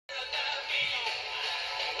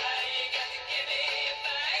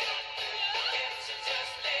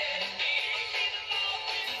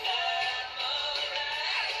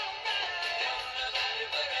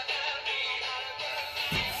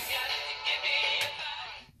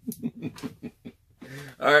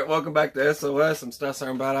Alright, welcome back to SOS. I'm Stas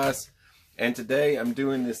Iron Badass. And today I'm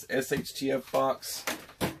doing this SHTF box.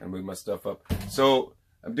 I move my stuff up. So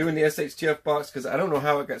I'm doing the SHTF box because I don't know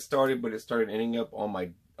how it got started, but it started ending up on my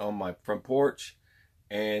front porch.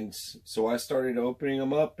 And so I started opening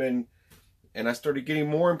them up and I started getting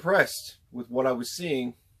more impressed with what I was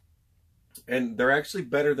seeing. And they're actually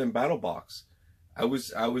better than BattleBox. I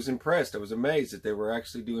was impressed. I was amazed that they were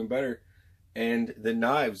actually doing better. And the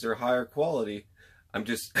knives are higher quality. I'm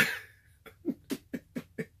just...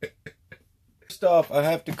 First off, I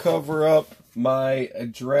have to cover up my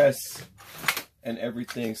address and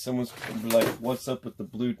everything. Someone's like, what's up with the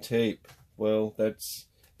blue tape? Well, that's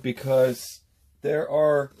because there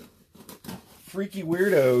are freaky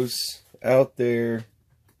weirdos out there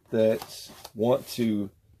that want to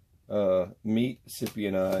meet Sippy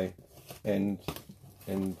and I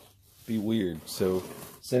and be weird. So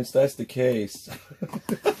since that's the case,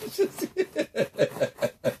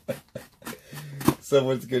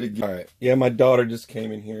 someone's gonna get... Alright, yeah, my daughter just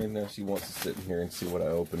came in here and now she wants to sit in here and see what I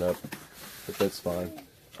open up, but that's fine.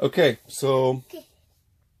 Okay, so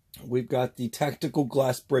we've got the tactical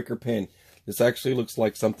glass breaker pen. This actually looks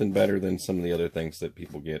like something better than some of the other things that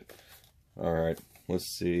people get. Alright, let's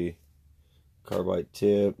see. Carbide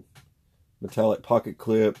tip, metallic pocket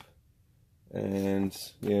clip, and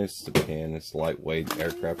yeah, it's a pen. It's lightweight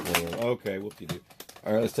aircraft aluminum. Okay, whoop-de-doo.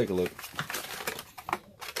 Alright, let's take a look.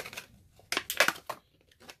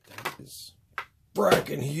 That is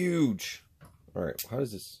fracking huge. Alright, how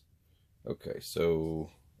does this... Okay, so...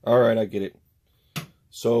 Alright, I get it.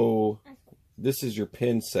 So, this is your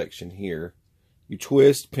pin section here. You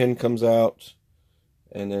twist, pin comes out,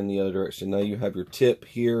 and then the other direction. Now you have your tip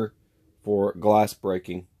here for glass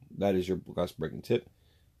breaking. That is your glass breaking tip.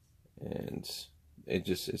 And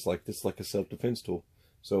it's like this, like a self-defense tool.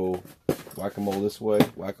 So whack-a-mole this way,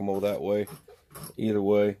 whack-a-mole that way, either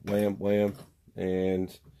way, wham, wham,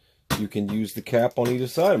 and you can use the cap on either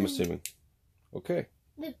side, I'm assuming. Okay,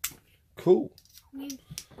 cool.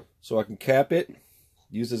 So I can cap it,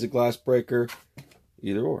 use as a glass breaker,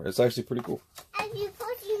 either or. It's actually pretty cool. And you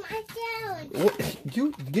pushing my down. What?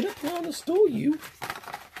 You get up here on the stool, you.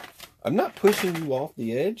 I'm not pushing you off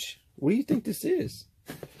the edge. What do you think this is?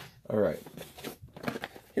 Alright.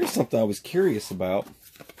 Here's something I was curious about.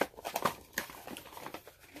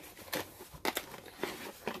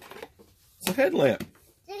 It's a headlamp.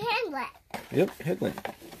 It's a headlamp. Yep,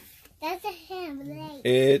 headlamp. That's a headlamp.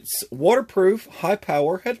 It's waterproof, high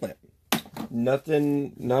power headlamp.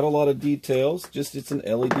 Nothing, not a lot of details, just it's an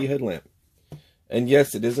LED headlamp. And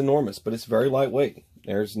yes, it is enormous, but it's very lightweight.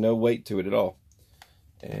 There's no weight to it at all.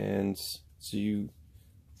 And so you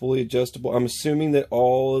fully adjustable. I'm assuming that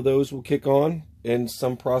all of those will kick on in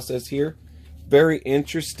some process here. Very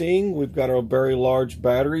interesting. We've got our very large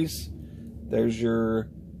batteries. There's your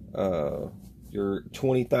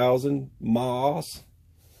 20,000 mAh.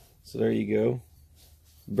 So there you go.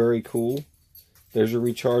 Very cool. There's your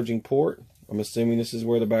recharging port. I'm assuming this is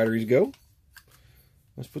where the batteries go.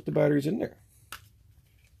 Let's put the batteries in there.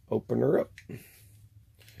 Open her up.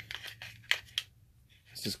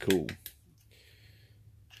 This is cool.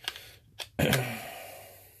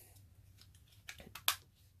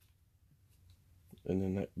 And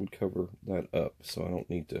then that would cover that up, so I don't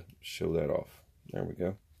need to show that off. There we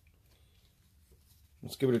go.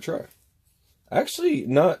 Let's give it a try. Actually,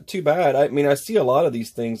 not too bad. I mean, I see a lot of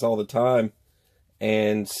these things all the time,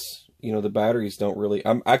 and you know, the batteries don't really...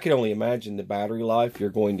 I can only imagine the battery life you're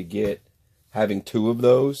going to get having two of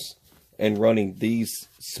those and running these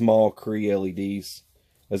small Cree LEDs.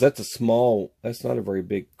 As that's a small... That's not a very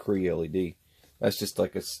big Cree LED. That's just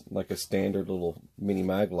like a standard little mini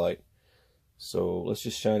mag light. So let's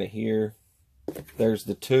just shine it here. There's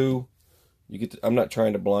the two. You get. I'm not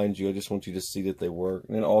trying to blind you. I just want you to see that they work.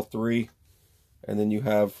 And then all three. And then you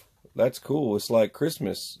have. That's cool. It's like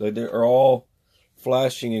Christmas. They are all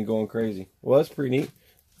flashing and going crazy. Well, that's pretty neat.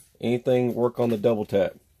 Anything work on the double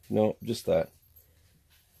tap? No, just that.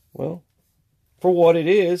 Well, for what it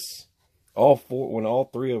is, when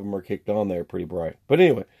all three of them are kicked on, they're pretty bright. But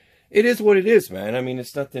anyway, it is what it is, man. I mean,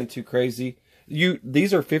 it's nothing too crazy.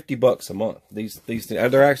 These are $50 a month. These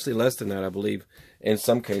they're actually less than that, I believe. In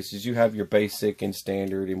some cases, you have your basic and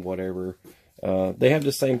standard and whatever. They have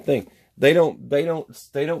the same thing. They don't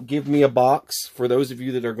give me a box. For those of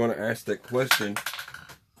you that are going to ask that question,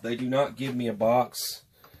 they do not give me a box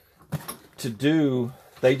to do.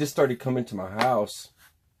 They just started coming to my house,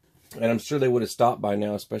 and I'm sure they would have stopped by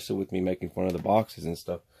now, especially with me making fun of the boxes and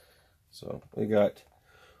stuff. So we got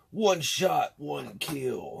one shot, one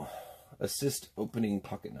kill. Assist opening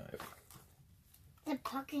pocket knife. The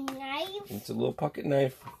pocket knife? It's a little pocket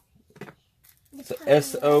knife. So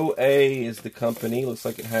SOA is the company. Looks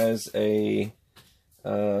like it has a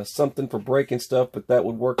something for breaking stuff, but that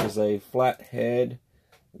would work as a flat head.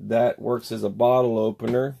 That works as a bottle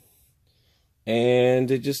opener. And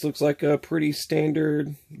it just looks like a pretty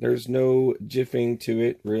standard. There's no jiffing to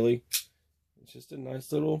it, really. It's just a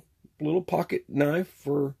nice little pocket knife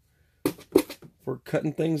for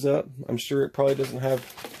cutting things up. I'm sure it probably doesn't have,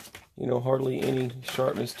 you know, hardly any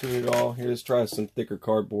sharpness to it at all. Here, let's try some thicker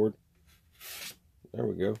cardboard. There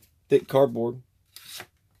we go. Thick cardboard.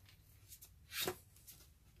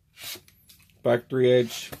 Factory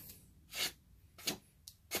edge.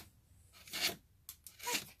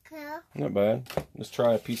 Not bad. Let's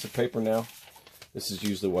try a piece of paper now. This is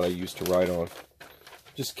usually what I use to write on.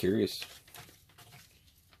 Just curious.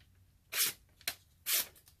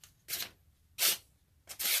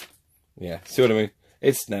 Yeah, see what I mean?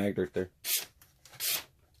 It's snagged right there.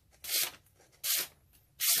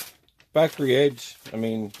 Factory edge. I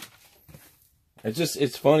mean,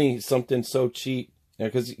 it's funny, something so cheap.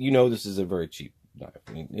 Because you know this is a very cheap knife.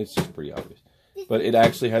 I mean, it's just pretty obvious. But it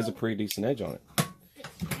actually has a pretty decent edge on it.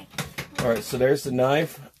 Alright, so there's the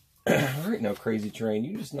knife. There ain't no crazy train.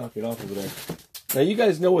 You just knock it off over there. Now, you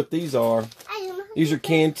guys know what these are. These are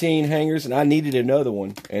canteen hangers, and I needed another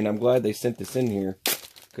one. And I'm glad they sent this in here,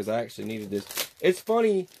 because I actually needed this. It's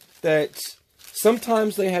funny that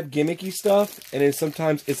sometimes they have gimmicky stuff, and then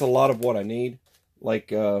sometimes it's a lot of what I need.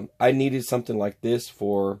 Like, I needed something like this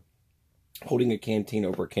for holding a canteen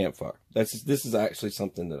over a campfire. This is actually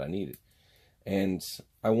something that I needed. And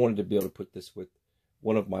I wanted to be able to put this with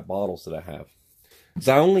one of my bottles that I have. Because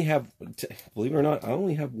I only have, believe it or not, I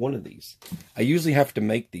only have one of these. I usually have to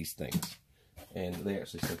make these things. And they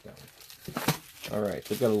actually sent that one. Alright,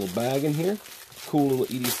 they've got a little bag in here. Cool little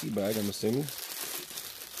EDC bag, I'm assuming.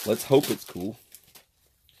 Let's hope it's cool.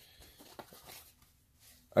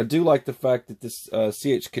 I do like the fact that this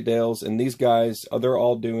CH Cadell's and these guys, they're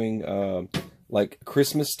all doing like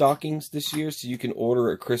Christmas stockings this year. So you can order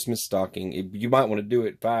a Christmas stocking. You might want to do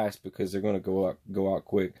it fast because they're going to go out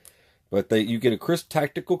quick. But you get a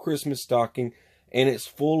tactical Christmas stocking, and it's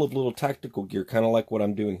full of little tactical gear, kind of like what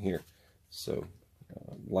I'm doing here. So,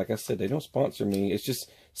 like I said, they don't sponsor me. It's just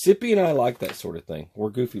Sippy and I like that sort of thing. We're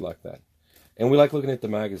goofy like that, and we like looking at the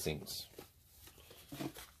magazines.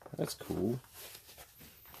 That's cool.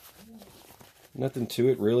 Nothing to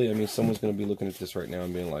it, really. I mean, someone's going to be looking at this right now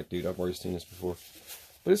and being like, dude, I've already seen this before.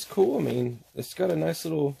 But it's cool. I mean, it's got a nice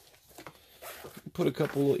little... Put a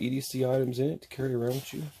couple little EDC items in it to carry around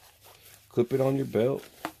with you. Clip it on your belt.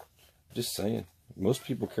 Just saying. Most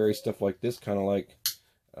people carry stuff like this, kind of like,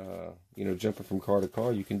 you know, jumping from car to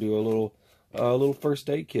car. You can do a little first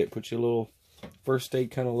aid kit. Put your little first aid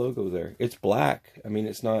kind of logo there. It's black. I mean,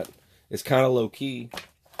 it's not... It's kind of low-key.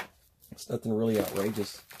 It's nothing really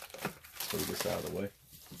outrageous. Let's get this out of the way.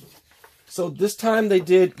 So this time they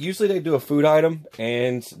did, usually they do a food item,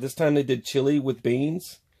 and this time they did chili with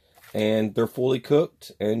beans, and they're fully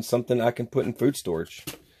cooked, and something I can put in food storage.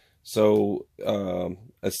 So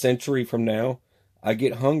a century from now, I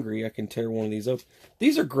get hungry, I can tear one of these up.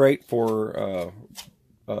 These are great for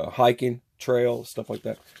hiking, trail, stuff like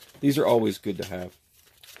that. These are always good to have.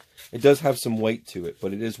 It does have some weight to it,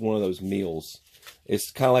 but it is one of those meals. It's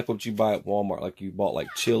kind of like what you buy at Walmart, like you bought like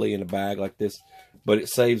chili in a bag like this, but it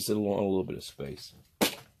saves it on a little bit of space.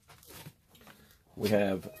 We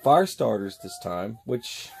have fire starters this time,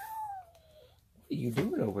 which, what are you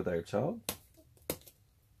doing over there, child?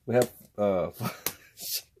 We have, of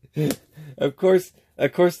course,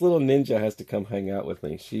 little Ninja has to come hang out with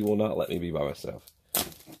me. She will not let me be by myself.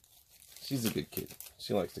 She's a good kid.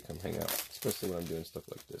 She likes to come hang out, especially when I'm doing stuff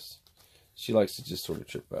like this. She likes to just sort of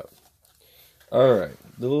trip out. Alright,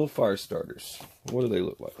 the little fire starters. What do they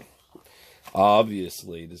look like?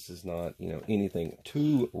 Obviously, this is not, you know, anything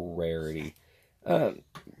too rarity.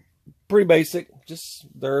 Pretty basic. Just,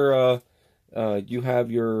 they're, you have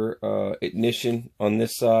your ignition on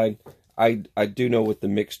this side. I do know what the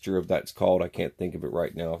mixture of that's called. I can't think of it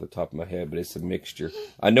right now off the top of my head, but it's a mixture.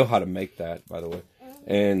 I know how to make that, by the way.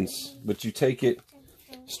 But you take it,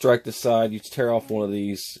 strike the side, you tear off one of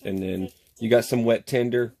these, and then you got some wet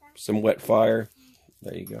tinder, some wet fire.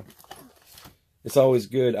 There you go. It's always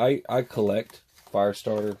good. I collect fire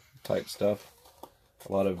starter type stuff.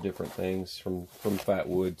 A lot of different things, from fat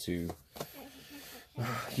wood to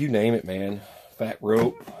you name it, man. Fat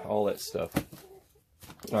rope, all that stuff.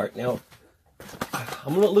 Alright, now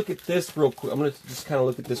I'm going to look at this real quick. I'm going to just kind of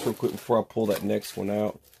look at this real quick before I pull that next one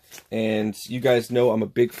out. And you guys know I'm a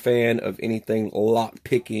big fan of anything lock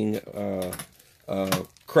picking,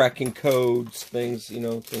 cracking codes, things, you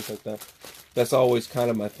know, things like that. That's always kind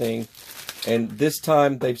of my thing. And this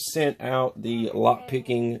time they've sent out the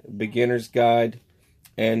lockpicking beginner's guide.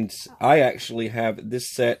 And I actually have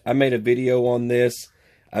this set. I made a video on this.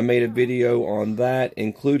 I made a video on that,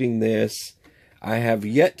 including this. I have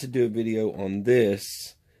yet to do a video on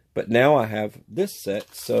this. But now I have this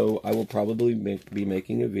set. So I will probably be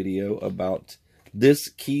making a video about this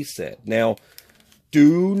key set. Now,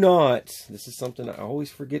 do not, this is something I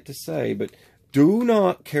always forget to say, but do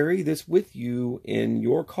not carry this with you in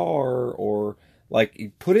your car, or like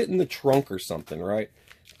you put it in the trunk or something, right?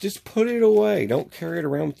 Just put it away. Don't carry it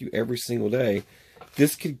around with you every single day.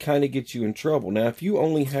 This could kind of get you in trouble. Now, if you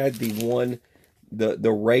only had the one,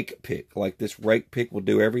 the rake pick, like this rake pick will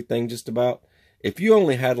do everything just about. If you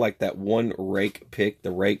only had like that one rake pick,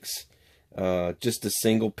 the rakes, just the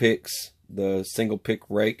single picks, the single pick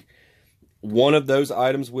rake, one of those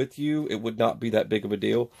items with you, it would not be that big of a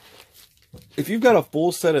deal. If you've got a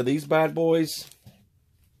full set of these bad boys,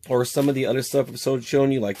 or some of the other stuff I've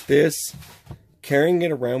shown you like this, carrying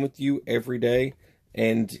it around with you every day,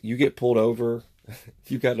 and you get pulled over,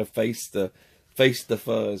 you got to face the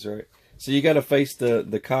fuzz, right? So you got to face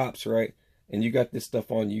the cops, right? And you got this stuff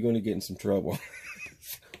on, you're going to get in some trouble.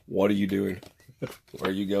 What are you doing? Where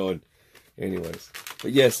are you going? Anyways,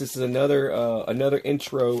 but yes, this is another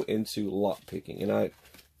intro into lock picking, and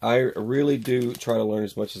I really do try to learn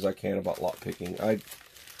as much as I can about lock picking. I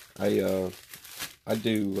do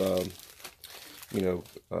you know,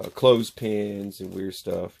 clothespins and weird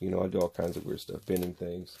stuff. You know, I do all kinds of weird stuff, bending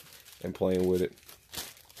things and playing with it.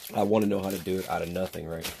 I want to know how to do it out of nothing,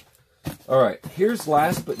 right? All right, here's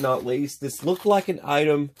last but not least. This looked like an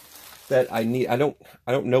item that I need. I don't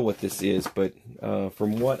know what this is, but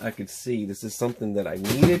from what I could see, this is something that I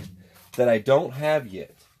needed that I don't have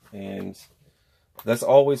yet. And that's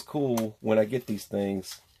always cool when I get these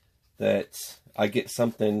things, that I get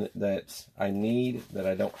something that I need that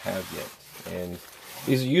I don't have yet. And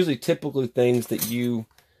these are usually typically things that you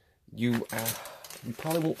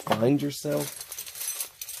probably won't find yourself.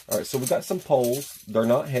 All right, so we got some poles. They're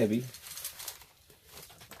not heavy.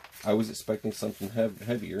 I was expecting something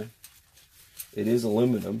heavier. It is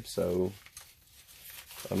aluminum, so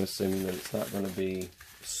I'm assuming that it's not going to be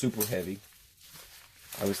super heavy.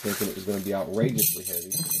 I was thinking it was going to be outrageously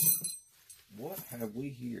heavy. What have we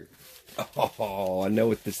here? Oh, I know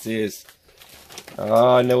what this is.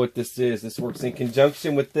 Oh, I know what this is. This works in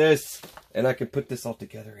conjunction with this, and I can put this all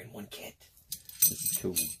together in one kit. This is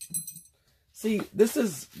cool. See, this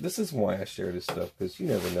is why I share this stuff, because you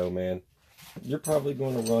never know, man. You're probably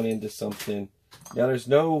going to run into something. Now, there's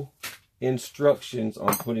no instructions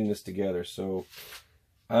on putting this together, so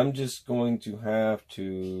I'm just going to have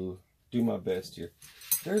to do my best here.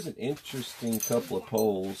 There's an interesting couple of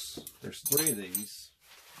poles. There's 3 of these.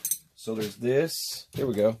 So there's this. Here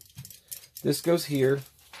we go. This goes here.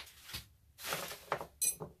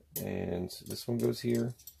 And this one goes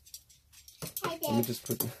here. Let me just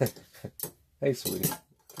put... Hey, sweetie.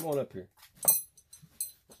 Come on up here.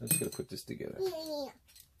 I'm just going to put this together.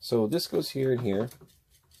 So this goes here and here.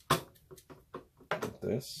 Like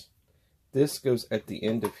this. This goes at the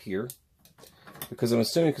end of here. Because I'm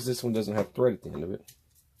assuming because this one doesn't have thread at the end of it.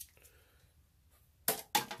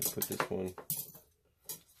 Put this one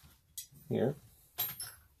here.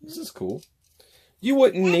 This is cool. You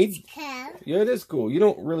wouldn't need... Yeah, it is cool. You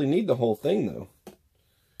don't really need the whole thing, though.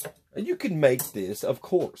 And you can make this, of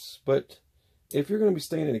course. But if you're going to be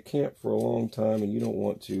staying in a camp for a long time and you don't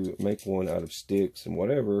want to make one out of sticks and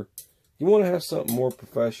whatever, you want to have something more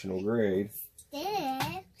professional grade.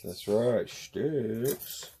 Sticks? That's right,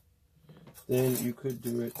 sticks. Then you could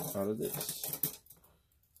do it out of this.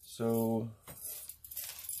 So...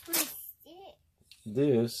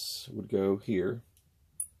 this would go here,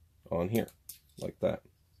 on here, like that,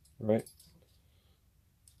 right?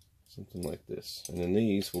 Something like this. And then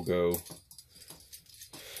these will go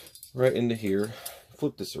right into here.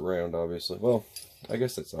 Flip this around, obviously. Well, I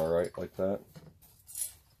guess that's alright, like that.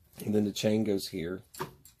 And then the chain goes here.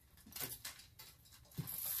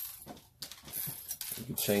 You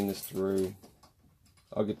can chain this through.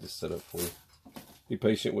 I'll get this set up for you. Be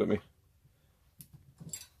patient with me.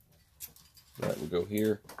 That will go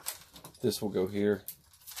here. This will go here.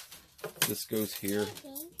 This goes here.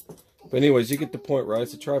 But anyways, you get the point, right?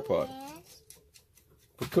 It's a tripod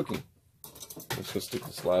for cooking. I'm just gonna stick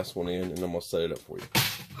this last one in, and I'm gonna set it up for you.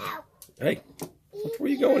 Hey, look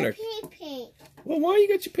where you going there? Well, why you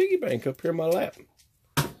got your piggy bank up here in my lap?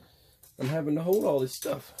 I'm having to hold all this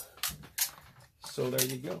stuff. So there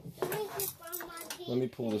you go. Let me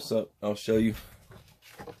pull this up. I'll show you.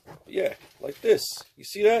 Yeah, like this. You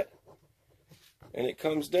see that? And it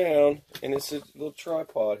comes down, and it's a little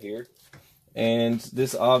tripod here. And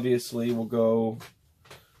this obviously will go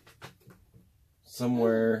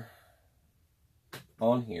somewhere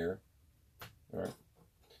on here. All right.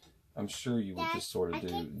 I'm sure you would just sort of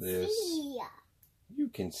do this. You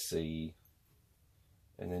can see.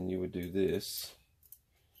 And then you would do this.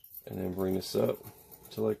 And then bring this up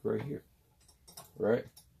to like right here. Right?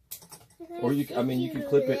 Or you can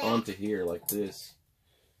clip it onto here like this.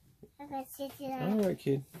 Alright,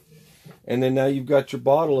 kid. And then now you've got your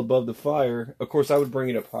bottle above the fire. Of course, I would bring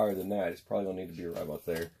it up higher than that. It's probably gonna need to be right about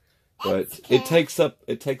there. But it takes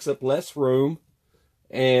up less room.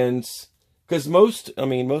 And because most of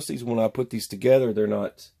these, when I put these together, they're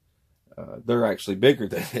not, they're actually bigger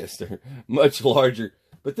than this. They're much larger.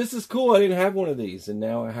 But this is cool. I didn't have one of these, and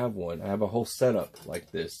now I have one. I have a whole setup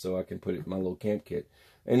like this, so I can put it in my little camp kit.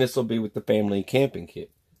 And this will be with the family camping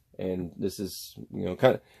kit. And this is,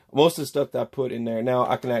 kind of most of the stuff that I put in there. Now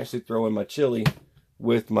I can actually throw in my chili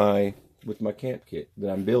with my camp kit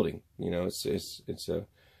that I'm building. It's a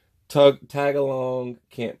tag along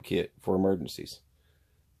camp kit for emergencies.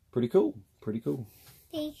 Pretty cool. Pretty cool.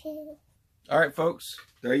 All right, folks.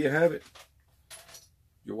 There you have it.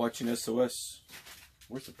 You're watching SOS.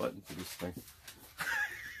 Where's the button for this thing?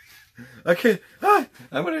 I can't. I'm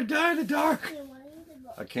gonna die in the dark.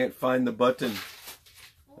 I can't find the button.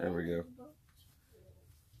 There we go.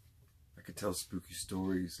 I could tell spooky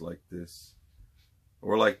stories like this.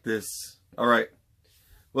 Or like this. Alright.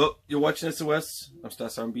 Well, you're watching SOS. I'm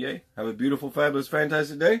Stas RMBA. Have a beautiful, fabulous,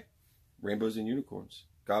 fantastic day. Rainbows and unicorns.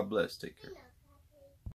 God bless. Take care.